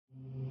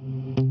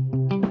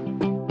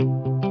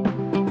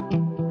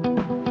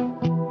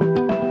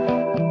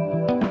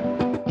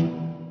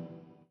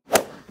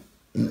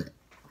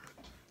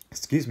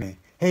Excuse me.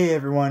 Hey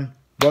everyone,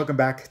 welcome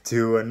back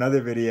to another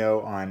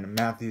video on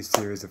Matthew's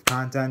series of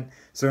content.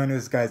 So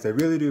anyways guys, I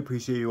really do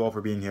appreciate you all for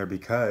being here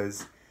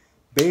because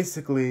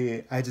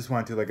basically I just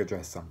want to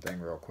address something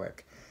real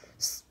quick.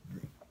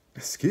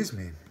 Excuse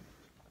me.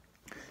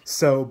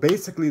 So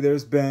basically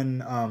there's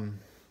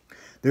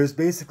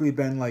basically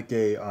been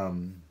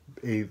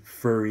a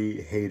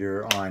furry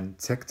hater on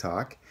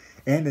TikTok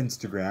and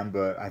Instagram,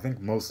 but I think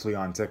mostly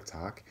on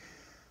TikTok.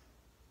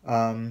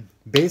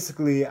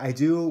 Basically, I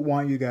do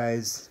want you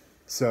guys,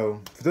 so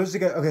for those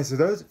of you guys, okay,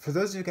 so for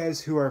those of you guys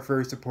who are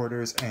furry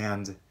supporters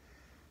and,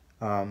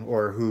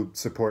 or who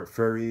support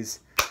furries,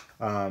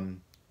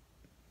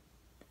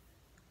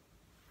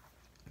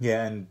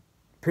 yeah, and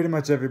pretty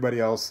much everybody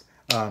else,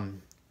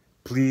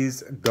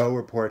 please go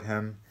report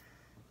him.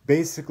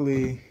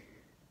 Basically,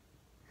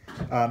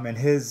 and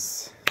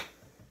his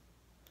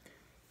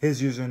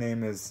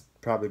username is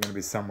probably going to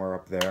be somewhere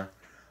up there,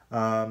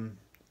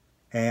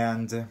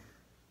 and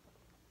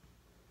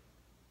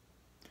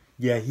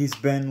yeah, he's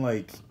been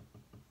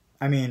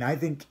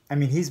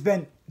he's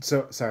been,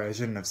 sorry, I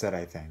shouldn't have said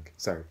I think.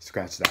 Sorry,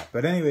 scratch that.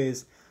 But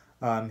anyways,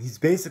 he's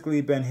basically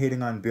been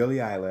hating on Billie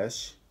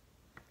Eilish,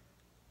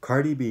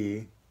 Cardi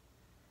B,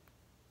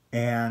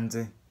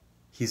 and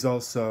he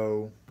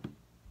also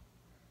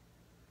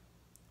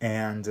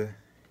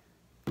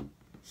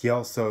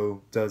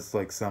does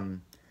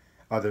some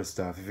other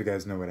stuff, if you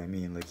guys know what I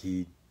mean. Like,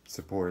 he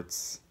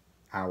supports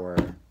our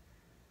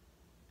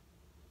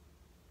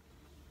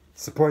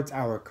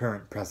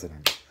current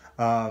president.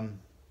 I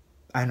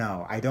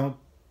know, I don't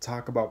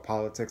talk about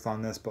politics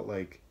on this, but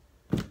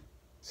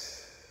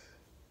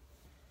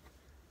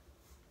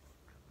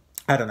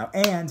I don't know.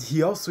 And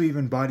he also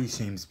even body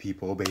shames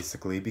people,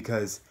 basically,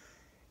 because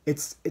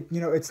it's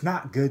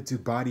not good to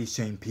body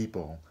shame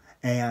people.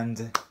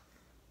 And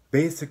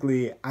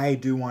basically, I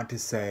do want to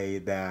say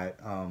that,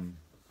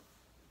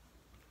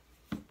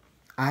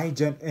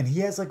 and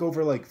he has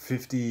over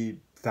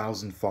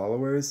 50,000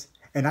 followers.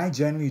 And I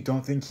genuinely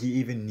don't think he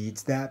even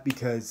needs that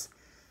because,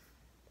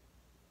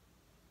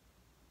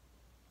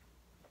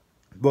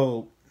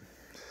 well,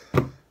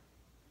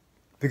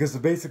 because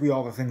of basically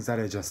all the things that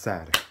I just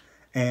said.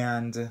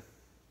 And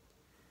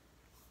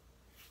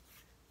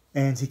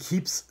he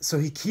keeps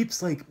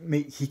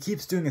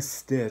doing a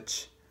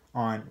stitch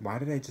on, why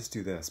did I just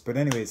do this? But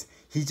anyways,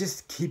 he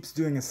just keeps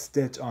doing a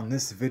stitch on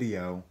this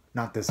video,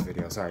 not this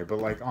video, sorry,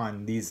 but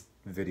on these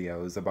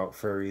videos about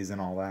furries and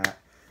all that.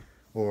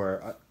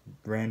 Or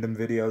random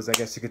videos, I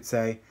guess you could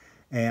say.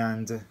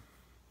 And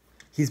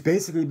he's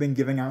basically been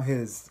giving out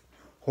his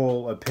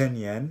whole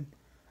opinion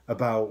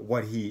about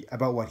what he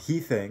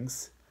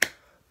thinks.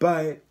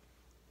 But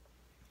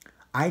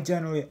I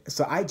generally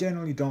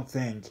don't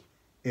think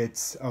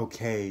it's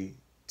okay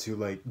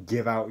to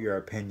give out your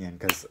opinion,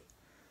 because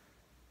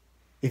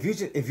if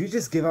you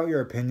just give out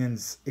your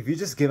opinions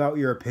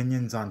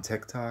on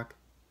TikTok,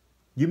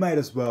 you might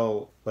as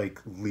well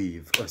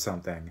leave or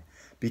something,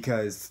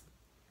 because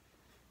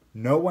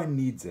no one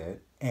needs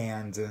it.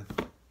 And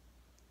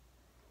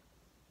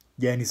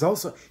yeah, and he's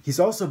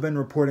also been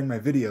reporting my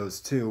videos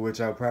too,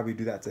 which I'll probably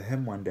do that to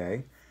him one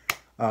day.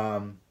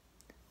 And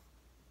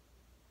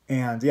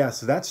yeah,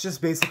 so that's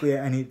just basically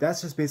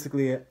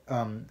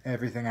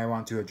everything I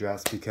want to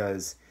address,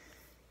 because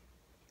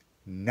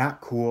not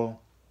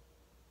cool,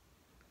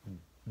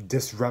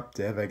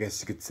 disruptive, I guess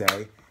you could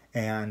say.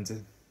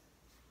 And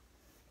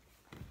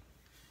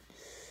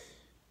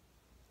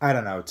I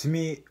don't know, to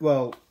me,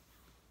 well,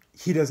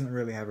 he doesn't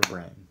really have a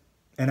brain.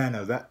 And I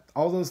know that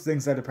all those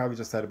things that I probably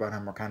just said about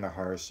him were kind of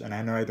harsh. And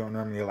I know I don't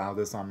normally allow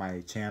this on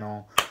my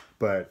channel,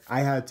 but I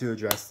had to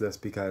address this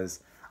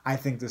because I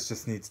think this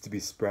just needs to be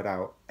spread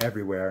out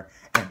everywhere.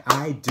 And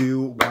I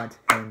do want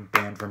him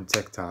banned from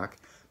TikTok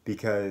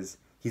because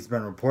he's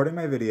been reporting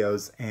my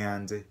videos.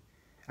 And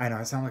I know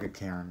I sound like a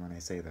Karen when I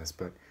say this,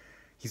 but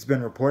he's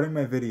been reporting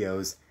my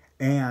videos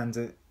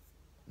and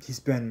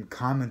he's been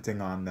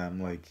commenting on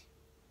them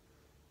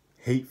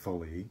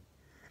hatefully.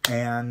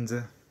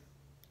 And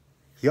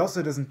he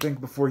also doesn't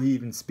think before he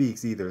even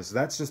speaks either. So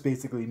that's just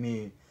basically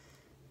me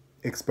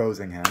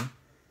exposing him.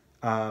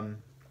 Yeah,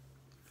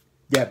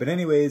 but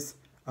anyways,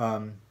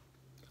 all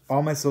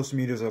my social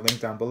medias are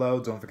linked down below.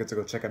 Don't forget to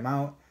go check them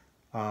out.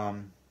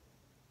 And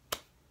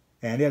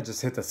yeah,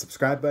 just hit the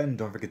subscribe button.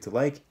 Don't forget to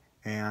like.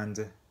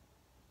 And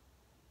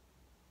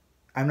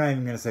I'm not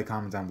even going to say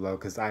comment down below,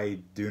 because I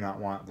do not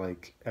want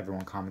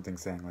everyone commenting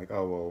saying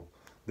oh, well,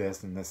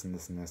 this and this and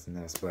this and this and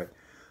this. But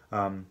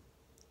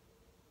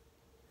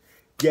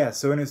yeah,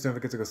 so anyways, don't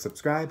forget to go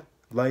subscribe,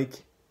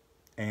 like,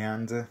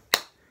 and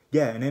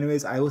yeah, and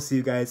anyways, I will see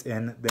you guys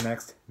in the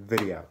next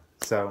video.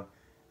 So,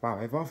 wow,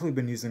 I've awfully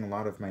been using a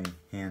lot of my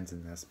hands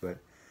in this, but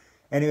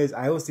anyways,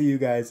 I will see you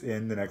guys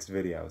in the next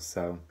video.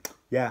 So,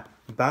 yeah,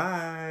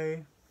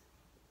 bye!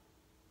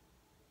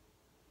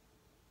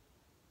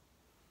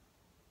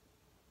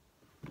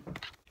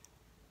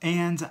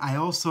 And I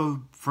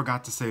also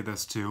forgot to say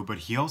this too, but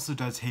he also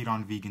does hate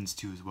on vegans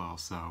too as well,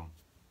 so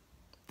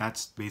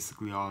that's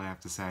basically all I have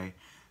to say.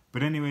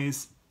 But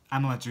anyways,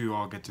 I'm gonna let you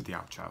all get to the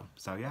outro.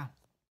 So yeah.